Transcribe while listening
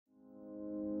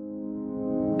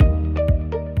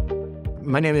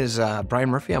My name is Brian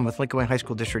Murphy. I'm with Lincoln Way High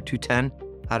School District 210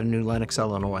 out of New Lenox,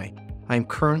 Illinois. I'm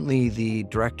currently the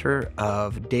Director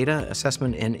of Data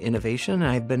Assessment and Innovation.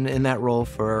 I've been in that role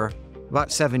for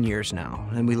about 7 years now.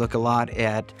 And we look a lot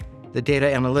at the data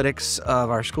analytics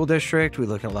of our school district. We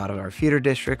look at a lot of our feeder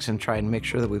districts and try and make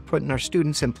sure that we're putting our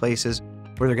students in places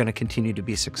where they're going to continue to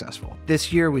be successful.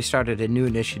 This year, we started a new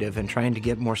initiative in trying to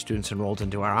get more students enrolled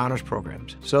into our honors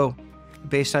programs. So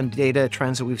based on data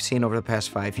trends that we've seen over the past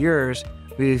 5 years,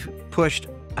 we've pushed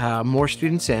more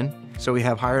students in. So we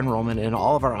have higher enrollment in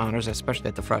all of our honors, especially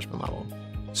at the freshman level.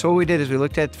 So what we did is we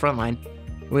looked at Frontline,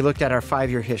 we looked at our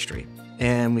 5-year history,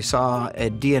 and we saw a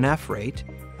DNF rate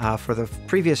for the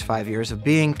previous 5 years of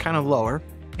being kind of lower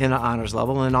in the honors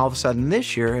level. And all of a sudden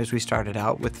this year, as we started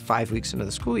out with 5 weeks into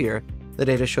the school year, the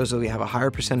data shows that we have a higher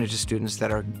percentage of students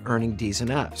that are earning D's and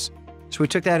F's. So we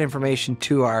took that information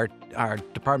to our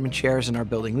department chairs and our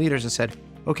building leaders and said,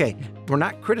 okay, we're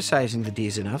not criticizing the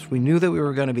D's and F's. We knew that we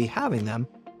were going to be having them.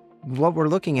 What we're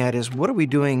looking at is what are we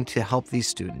doing to help these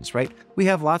students, right? We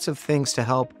have lots of things to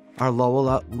help our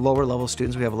lower level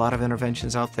students. We have a lot of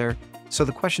interventions out there. So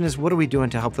the question is, what are we doing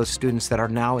to help those students that are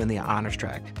now in the honors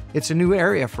track? It's a new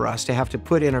area for us to have to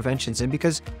put interventions in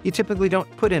because you typically don't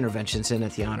put interventions in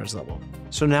at the honors level.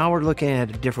 So now we're looking at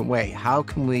a different way. How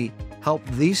can we help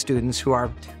these students who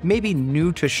are maybe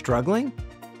new to struggling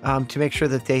to make sure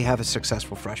that they have a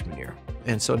successful freshman year?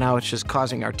 And so now it's just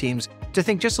causing our teams to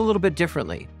think just a little bit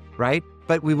differently, right?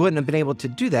 But we wouldn't have been able to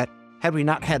do that had we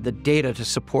not had the data to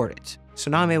support it. So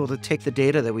now I'm able to take the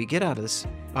data that we get out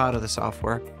of the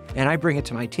software, and I bring it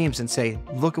to my teams and say,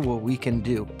 look at what we can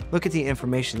do. Look at the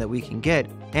information that we can get.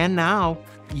 And now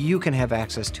you can have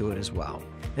access to it as well.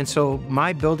 And so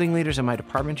my building leaders and my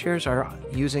department chairs are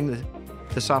using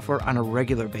the software on a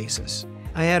regular basis.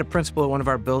 I had a principal at one of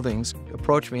our buildings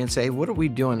approach me and say, what are we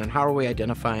doing and how are we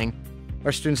identifying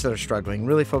our students that are struggling,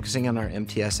 really focusing on our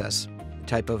MTSS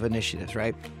type of initiatives,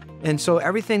 right? And so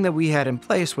everything that we had in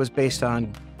place was based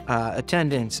on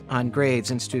attendance, on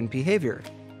grades, and student behavior.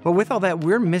 But with all that,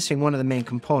 we're missing one of the main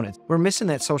components. We're missing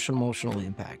that social emotional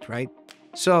impact, right?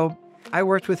 So I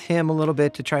worked with him a little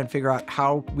bit to try and figure out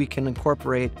how we can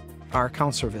incorporate our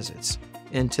counselor visits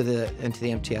into the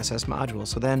MTSS module.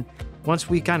 So then once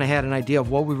we kind of had an idea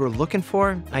of what we were looking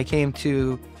for, I came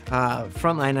to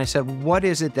Frontline and I said, what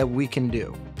is it that we can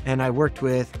do? And I worked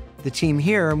with the team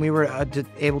here and we were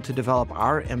able to develop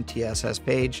our MTSS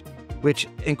page, which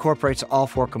incorporates all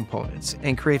 4 components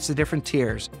and creates the different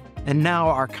tiers. And now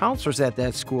our counselors at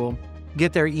that school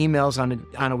get their emails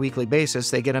on a weekly basis.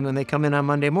 They get them and they come in on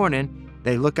Monday morning.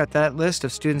 They look at that list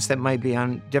of students that might be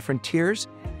on different tiers,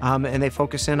 and they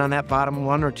focus in on that bottom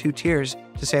 1 or 2 tiers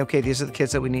to say, okay, these are the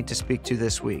kids that we need to speak to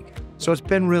this week. So it's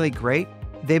been really great.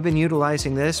 They've been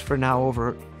utilizing this for now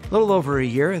a little over a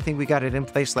year. I think we got it in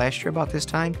place last year about this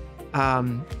time.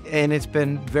 And it's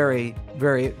been very,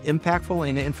 very impactful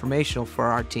and informational for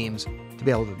our teams to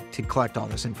be able to collect all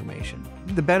this information.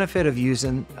 The benefit of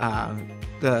using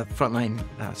the Frontline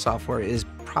software is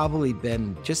probably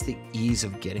been just the ease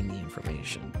of getting the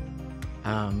information.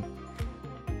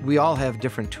 We all have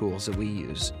different tools that we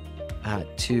use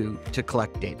to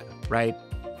collect data, right?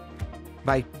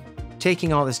 By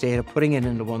taking all this data, putting it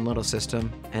into one little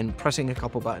system and pressing a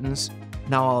couple buttons,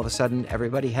 now all of a sudden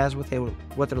everybody has what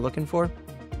they're looking for.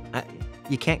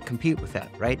 You can't compete with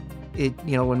that, right?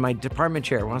 When my department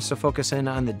chair wants to focus in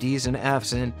on the D's and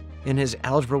F's in his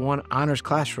Algebra 1 honors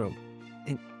classroom,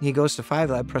 and he goes to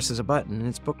 5 Lab, presses a button, and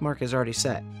its bookmark is already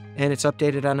set. And it's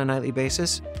updated on a nightly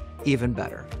basis, even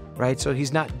better, right? So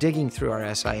he's not digging through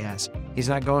our SIS. He's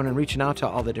not going and reaching out to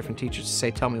all the different teachers to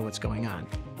say, tell me what's going on.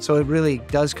 So it really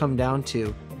does come down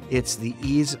to, it's the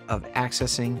ease of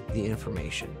accessing the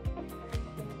information.